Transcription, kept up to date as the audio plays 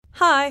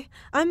Hi,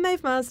 I'm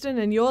Maeve Marsden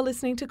and you're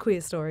listening to Queer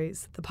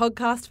Stories, the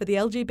podcast for the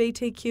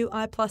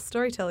LGBTQI+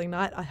 storytelling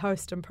night I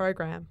host and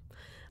program.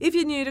 If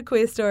you're new to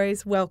Queer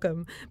Stories,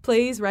 welcome.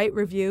 Please rate,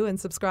 review and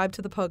subscribe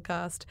to the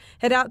podcast.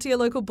 Head out to your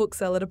local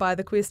bookseller to buy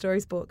the Queer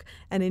Stories book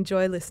and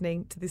enjoy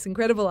listening to this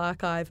incredible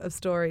archive of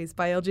stories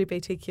by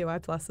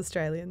LGBTQI+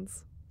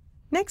 Australians.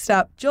 Next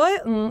up, Joy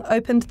Ng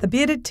opened The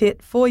Bearded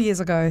Tit 4 years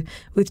ago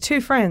with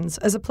two friends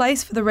as a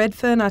place for the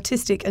Redfern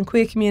artistic and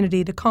queer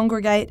community to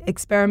congregate,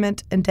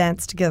 experiment and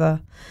dance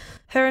together.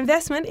 Her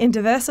investment in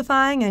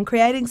diversifying and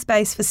creating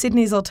space for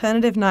Sydney's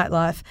alternative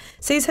nightlife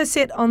sees her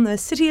sit on the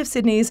City of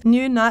Sydney's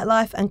new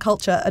Nightlife and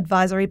Culture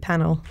Advisory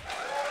Panel.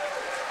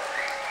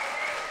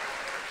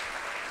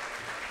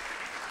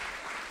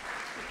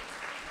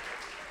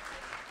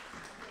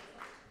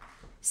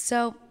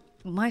 So,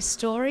 my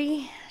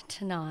story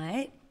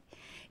tonight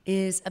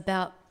is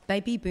about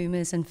baby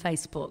boomers and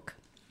Facebook.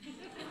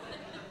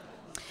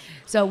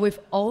 So we've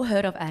all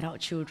heard of adult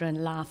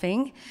children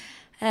laughing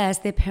as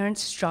their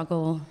parents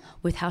struggle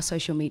with how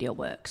social media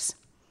works.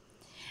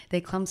 Their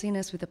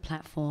clumsiness with the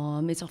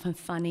platform is often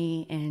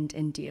funny and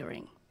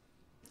endearing.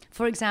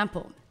 For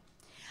example,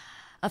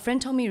 a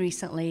friend told me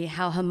recently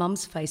how her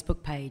mum's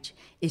Facebook page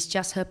is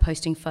just her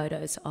posting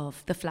photos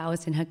of the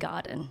flowers in her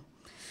garden.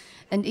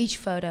 And each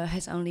photo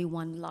has only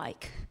one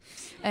like,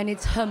 and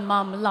it's her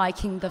mum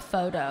liking the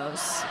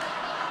photos.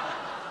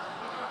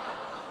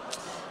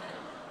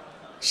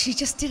 She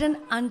just didn't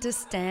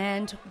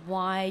understand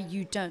why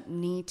you don't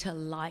need to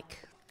like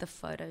the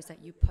photos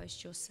that you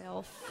post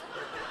yourself.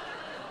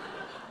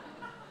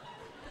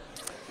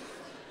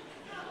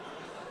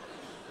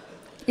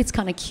 It's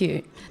kind of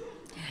cute.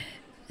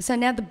 So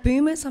now the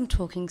boomers I'm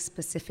talking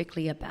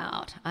specifically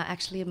about are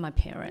actually my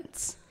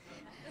parents.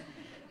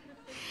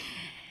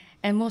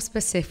 And more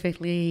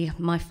specifically,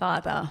 my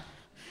father,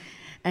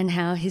 and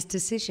how his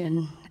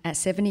decision at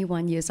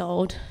 71 years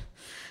old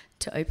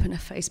to open a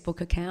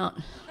Facebook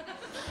account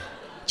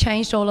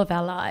changed all of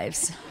our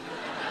lives.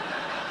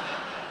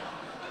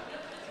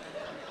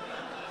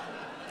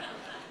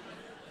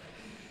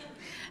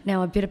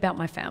 Now, a bit about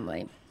my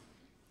family.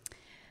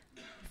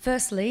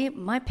 Firstly,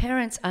 my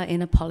parents are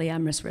in a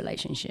polyamorous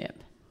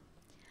relationship.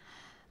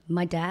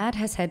 My dad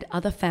has had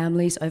other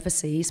families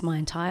overseas my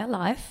entire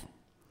life,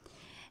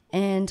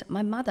 and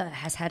my mother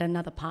has had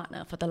another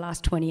partner for the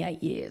last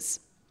 28 years.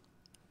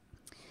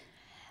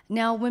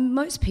 Now, when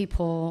most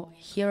people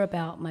hear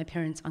about my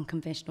parents'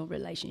 unconventional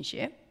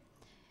relationship,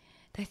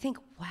 they think,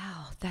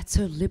 wow, that's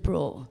so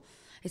liberal.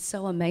 It's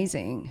so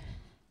amazing.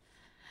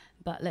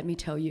 But let me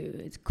tell you,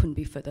 it couldn't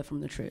be further from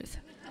the truth.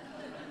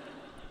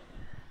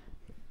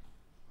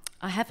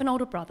 I have an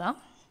older brother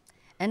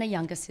and a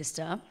younger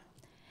sister,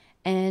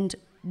 and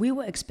we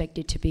were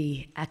expected to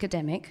be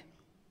academic,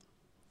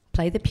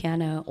 play the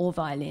piano or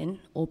violin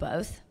or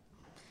both.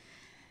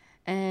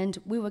 And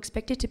we were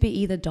expected to be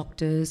either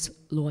doctors,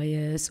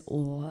 lawyers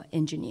or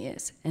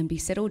engineers and be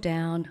settled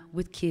down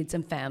with kids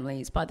and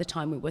families by the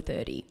time we were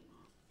 30.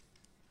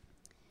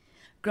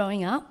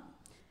 Growing up,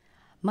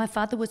 my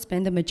father would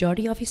spend the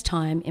majority of his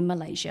time in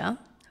Malaysia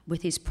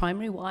with his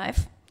primary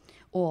wife,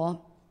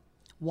 or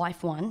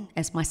wife one,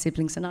 as my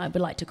siblings and I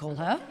would like to call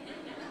her.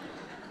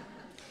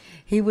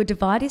 He would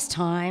divide his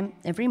time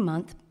every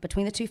month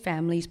between the two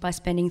families by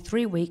spending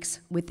 3 weeks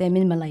with them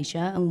in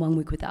Malaysia and 1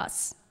 week with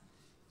us.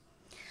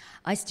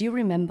 I still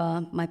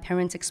remember my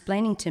parents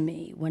explaining to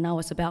me when I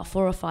was about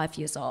 4 or 5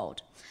 years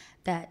old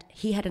that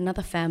he had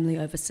another family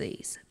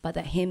overseas, but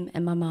that him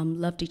and my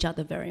mum loved each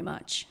other very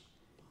much.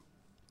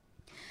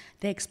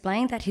 They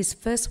explained that his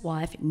first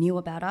wife knew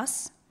about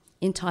us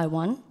in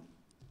Taiwan,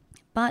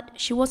 but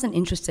she wasn't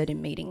interested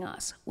in meeting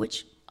us,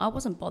 which I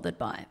wasn't bothered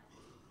by.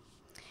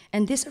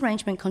 And this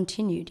arrangement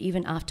continued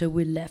even after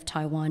we left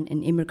Taiwan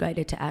and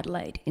immigrated to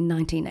Adelaide in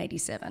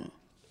 1987.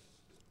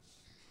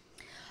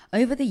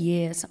 Over the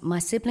years, my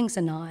siblings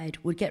and I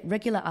would get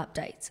regular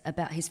updates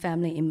about his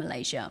family in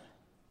Malaysia.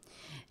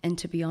 And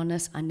to be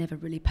honest, I never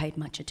really paid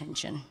much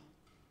attention.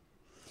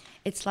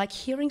 It's like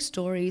hearing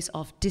stories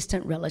of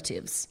distant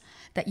relatives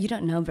that you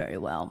don't know very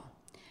well.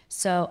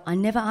 So I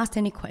never asked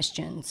any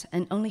questions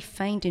and only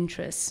feigned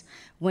interest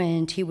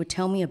when he would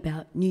tell me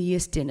about New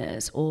Year's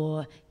dinners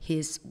or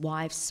his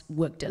wife's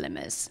work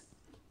dilemmas.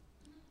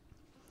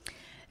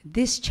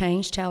 This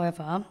changed,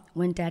 however,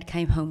 when Dad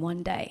came home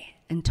one day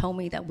and told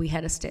me that we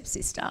had a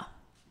stepsister.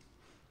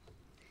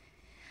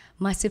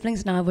 My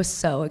siblings and I were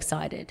so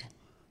excited.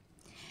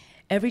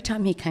 Every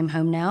time he came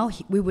home now,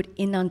 we would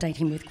inundate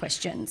him with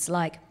questions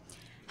like,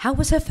 how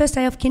was her first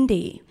day of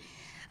kindy?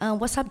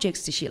 What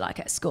subjects did she like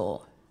at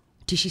school?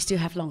 Did she still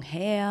have long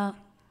hair?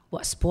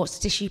 What sports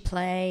did she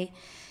play?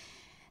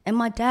 And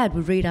my dad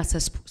would read us her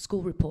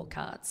school report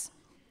cards.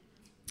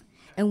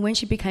 And when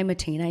she became a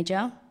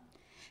teenager,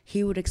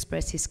 he would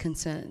express his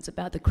concerns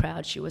about the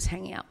crowd she was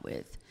hanging out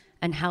with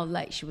and how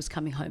late she was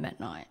coming home at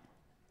night.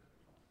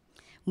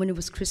 When it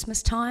was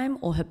Christmas time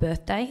or her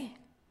birthday,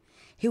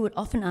 he would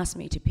often ask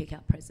me to pick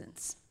out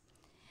presents.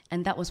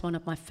 And that was one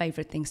of my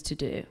favourite things to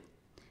do,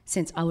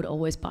 since I would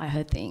always buy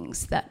her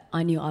things that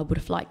I knew I would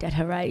have liked at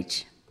her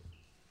age.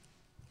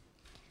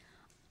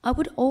 I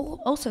would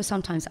also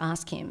sometimes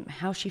ask him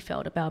how she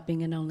felt about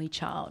being an only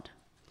child,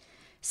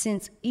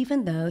 since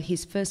even though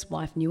his first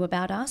wife knew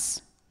about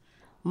us,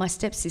 my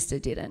stepsister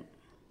didn't.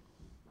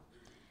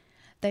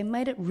 They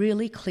made it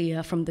really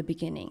clear from the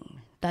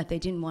beginning that they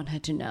didn't want her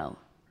to know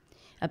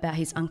about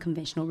his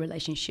unconventional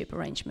relationship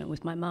arrangement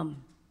with my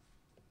mum.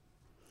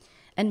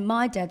 And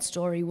my dad's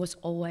story was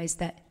always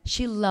that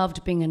she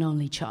loved being an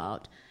only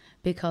child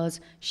because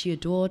she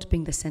adored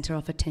being the centre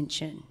of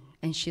attention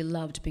and she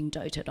loved being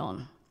doted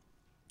on.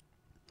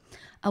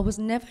 I was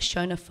never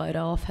shown a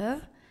photo of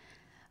her,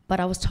 but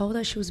I was told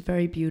that she was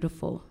very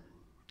beautiful,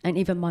 and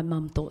even my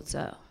mum thought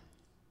so.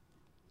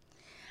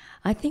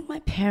 I think my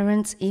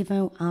parents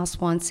even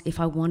asked once if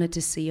I wanted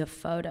to see a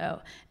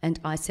photo, and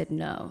I said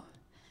no.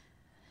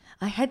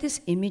 I had this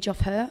image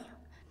of her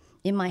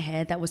in my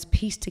head that was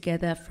pieced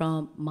together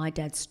from my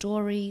dad's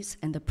stories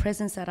and the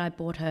presents that I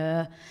bought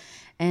her,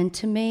 and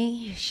to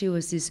me, she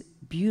was this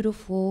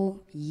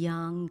beautiful,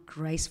 young,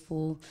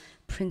 graceful,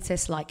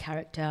 princess-like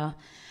character,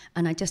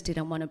 and I just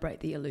didn't want to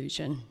break the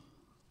illusion.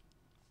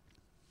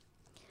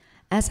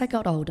 As I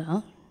got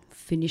older,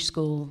 finished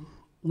school,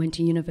 went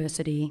to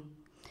university,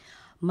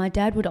 my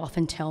dad would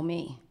often tell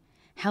me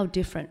how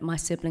different my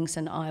siblings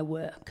and I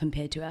were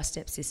compared to our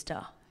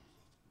stepsister.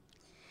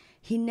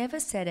 He never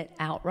said it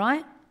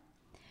outright,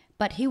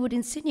 but he would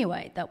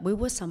insinuate that we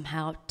were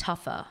somehow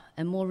tougher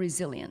and more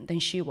resilient than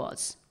she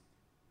was.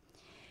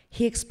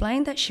 He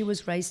explained that she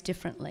was raised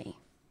differently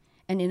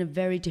and in a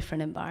very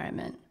different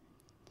environment,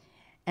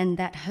 and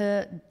that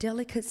her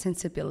delicate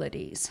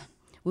sensibilities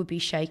would be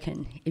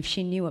shaken if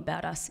she knew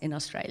about us in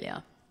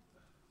Australia.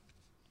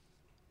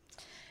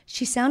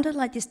 She sounded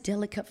like this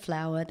delicate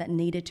flower that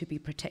needed to be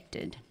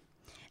protected,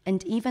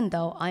 and even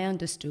though I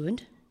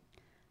understood,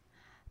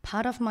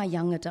 part of my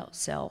young adult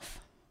self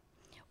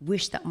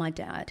wished that my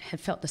dad had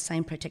felt the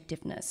same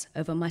protectiveness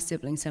over my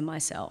siblings and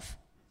myself.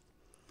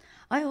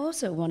 I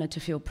also wanted to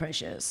feel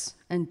precious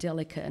and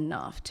delicate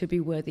enough to be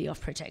worthy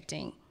of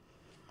protecting.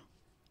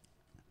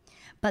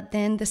 But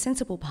then the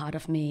sensible part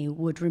of me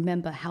would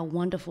remember how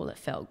wonderful it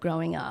felt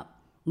growing up,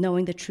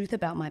 knowing the truth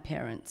about my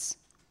parents,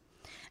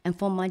 and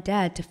for my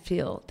dad to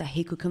feel that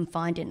he could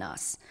confide in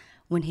us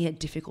when he had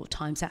difficult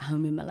times at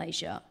home in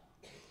Malaysia.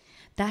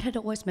 That had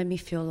always made me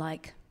feel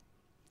like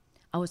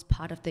I was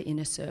part of the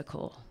inner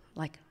circle,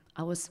 like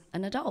I was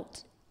an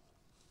adult.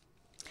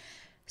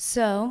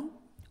 So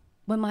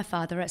when my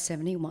father at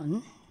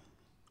 71,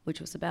 which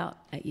was about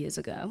 8 years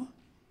ago,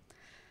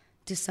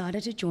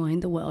 decided to join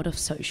the world of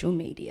social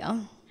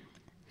media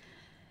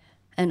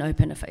and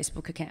open a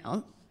Facebook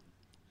account.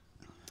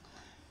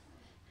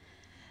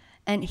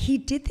 And he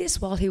did this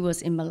while he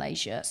was in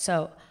Malaysia,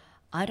 so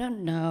I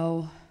don't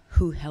know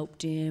who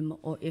helped him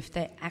or if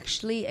they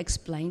actually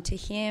explained to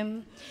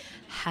him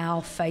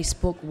how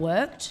Facebook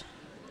worked.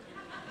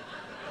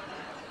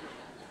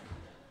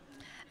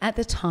 At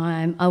the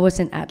time, I was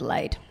in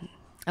Adelaide.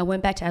 I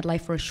went back to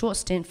Adelaide for a short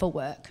stint for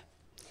work.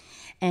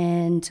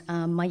 And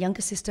my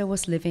younger sister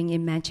was living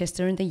in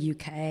Manchester in the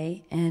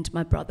UK, and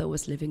my brother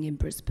was living in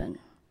Brisbane.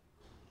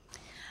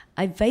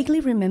 I vaguely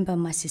remember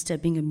my sister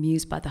being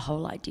amused by the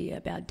whole idea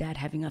about Dad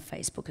having a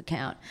Facebook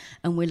account,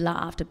 and we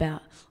laughed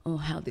about,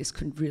 how this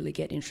could really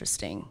get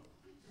interesting.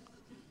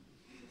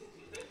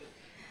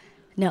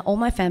 Now, all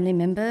my family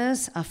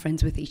members are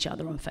friends with each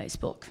other on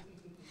Facebook,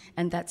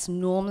 and that's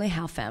normally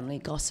how family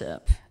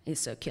gossip is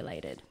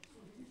circulated.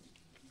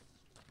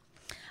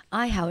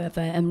 I,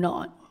 however, am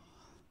not.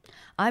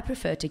 I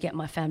prefer to get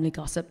my family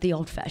gossip the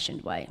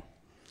old-fashioned way,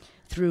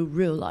 through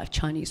real-life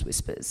Chinese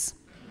whispers.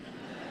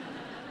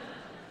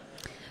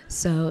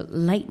 So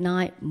late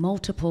night,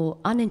 multiple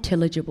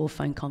unintelligible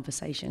phone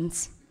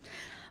conversations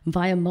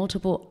via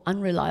multiple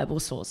unreliable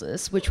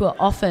sources, which were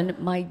often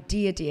my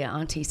dear, dear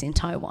aunties in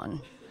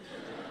Taiwan.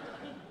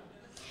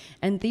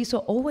 And these were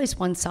always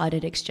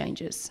one-sided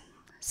exchanges,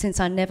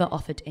 since I never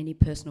offered any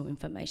personal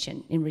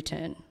information in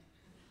return.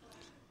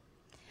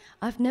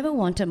 I've never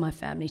wanted my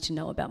family to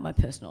know about my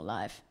personal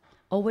life,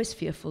 always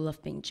fearful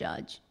of being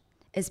judged,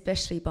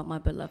 especially by my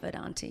beloved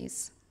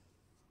aunties.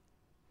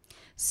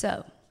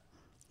 So,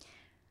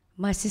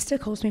 my sister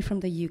calls me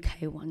from the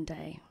UK one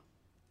day,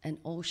 and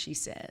all she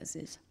says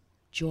is,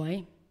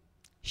 "Joy,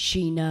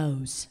 she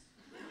knows.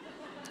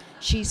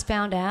 She's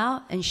found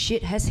out and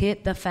shit has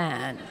hit the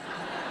fan."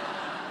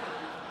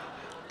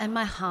 And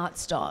my heart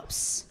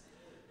stops.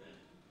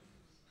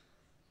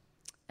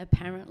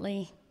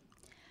 Apparently,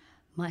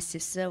 my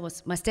stepsister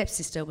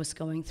was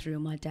going through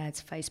my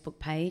dad's Facebook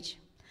page,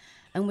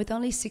 and with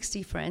only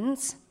 60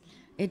 friends,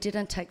 it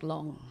didn't take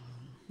long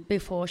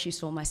before she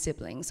saw my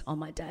siblings on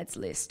my dad's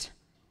list.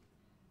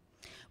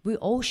 We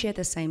all share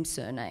the same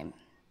surname,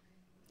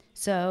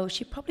 so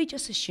she probably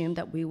just assumed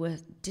that we were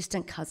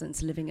distant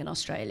cousins living in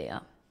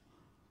Australia.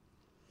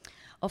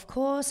 Of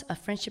course, a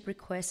friendship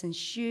request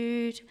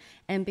ensued,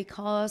 and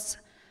because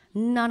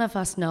none of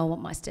us know what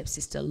my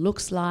stepsister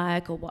looks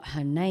like or what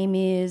her name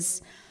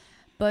is,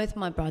 both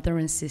my brother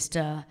and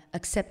sister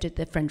accepted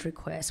the friend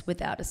request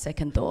without a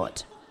second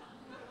thought.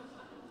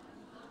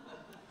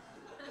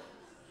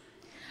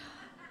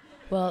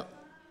 Well,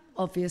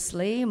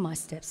 Obviously, my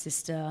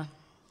stepsister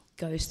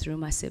goes through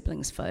my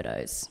siblings'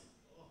 photos.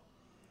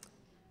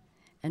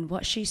 And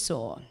what she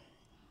saw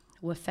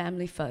were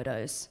family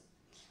photos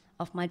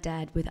of my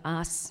dad with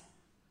us,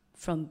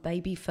 from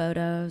baby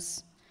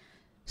photos,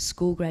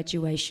 school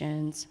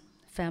graduations,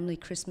 family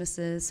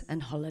Christmases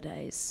and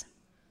holidays.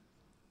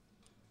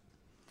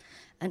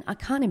 And I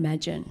can't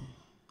imagine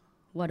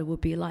what it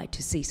would be like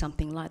to see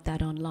something like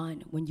that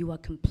online when you are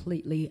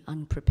completely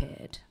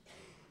unprepared.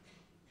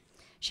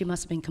 She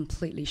must have been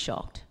completely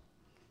shocked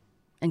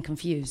and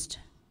confused.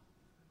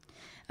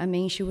 I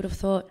mean, she would have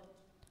thought,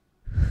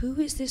 who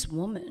is this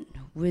woman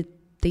with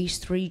these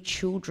 3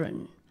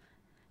 children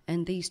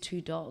and these 2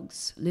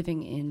 dogs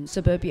living in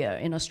suburbia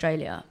in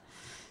Australia?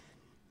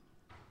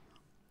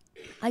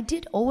 I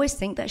did always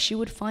think that she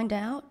would find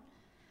out,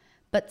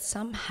 but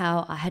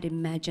somehow I had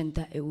imagined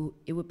that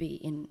it would be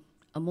in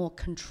a more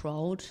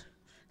controlled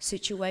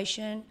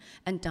situation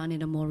and done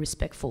in a more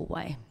respectful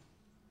way.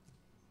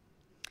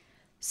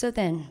 So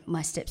then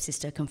my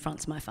stepsister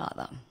confronts my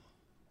father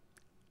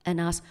and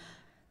asks,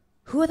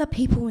 who are the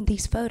people in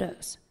these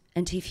photos?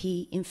 And if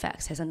he, in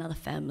fact, has another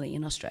family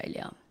in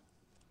Australia.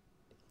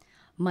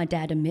 My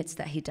dad admits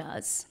that he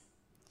does,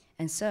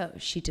 and so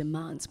she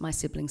demands my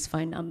siblings'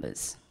 phone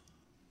numbers.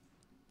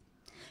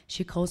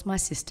 She calls my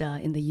sister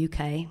in the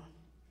UK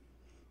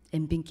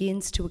and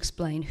begins to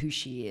explain who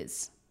she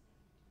is.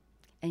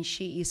 And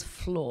she is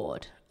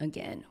floored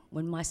again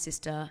when my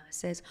sister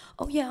says,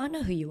 oh yeah, I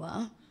know who you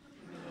are.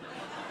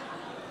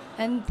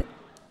 and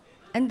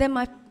then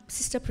my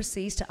sister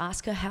proceeds to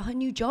ask her how her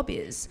new job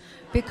is,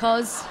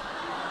 because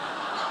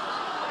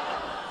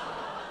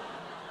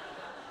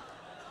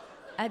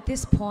at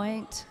this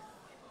point,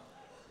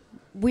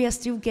 we are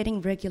still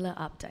getting regular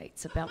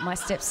updates about my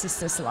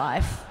stepsister's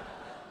life.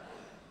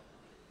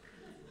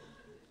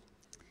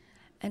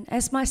 And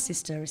as my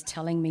sister is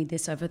telling me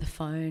this over the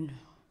phone,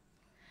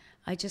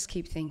 I just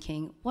keep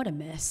thinking, what a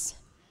mess.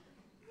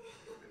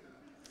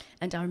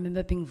 And I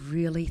remember being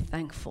really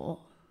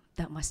thankful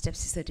that my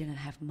stepsister didn't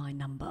have my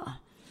number.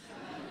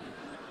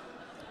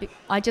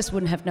 I just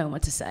wouldn't have known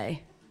what to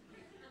say.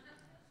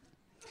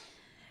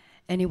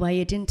 Anyway,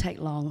 it didn't take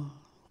long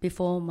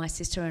before my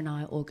sister and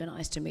I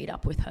organised to meet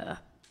up with her.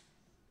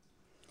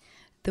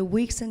 The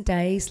weeks and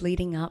days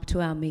leading up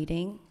to our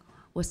meeting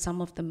was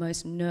some of the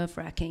most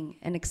nerve-wracking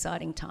and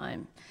exciting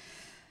time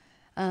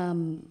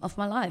of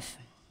my life.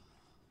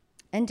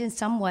 And in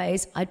some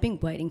ways, I'd been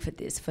waiting for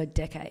this for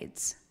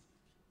decades.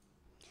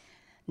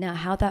 Now,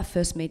 how that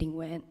first meeting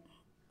went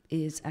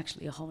is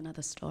actually a whole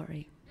nother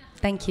story.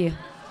 Thank you.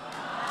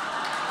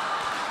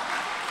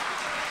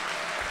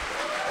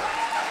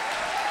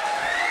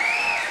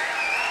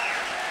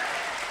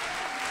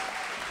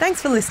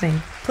 Thanks for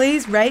listening.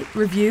 Please rate,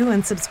 review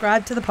and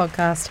subscribe to the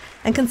podcast,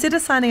 and consider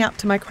signing up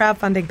to my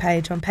crowdfunding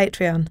page on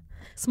Patreon.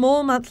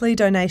 Small monthly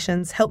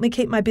donations help me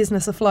keep my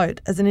business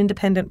afloat as an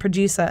independent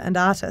producer and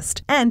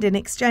artist, and in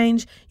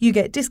exchange, you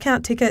get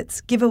discount tickets,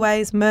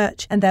 giveaways,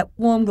 merch, and that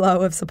warm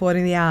glow of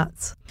supporting the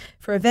arts.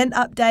 For event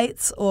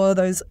updates or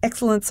those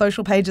excellent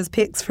social pages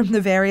pics from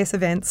the various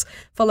events,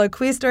 follow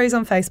Queer Stories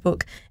on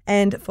Facebook,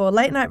 and for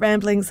late night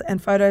ramblings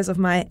and photos of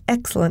my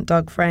excellent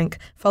dog Frank,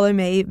 follow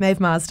me, Maeve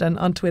Marsden,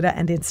 on Twitter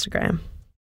and Instagram.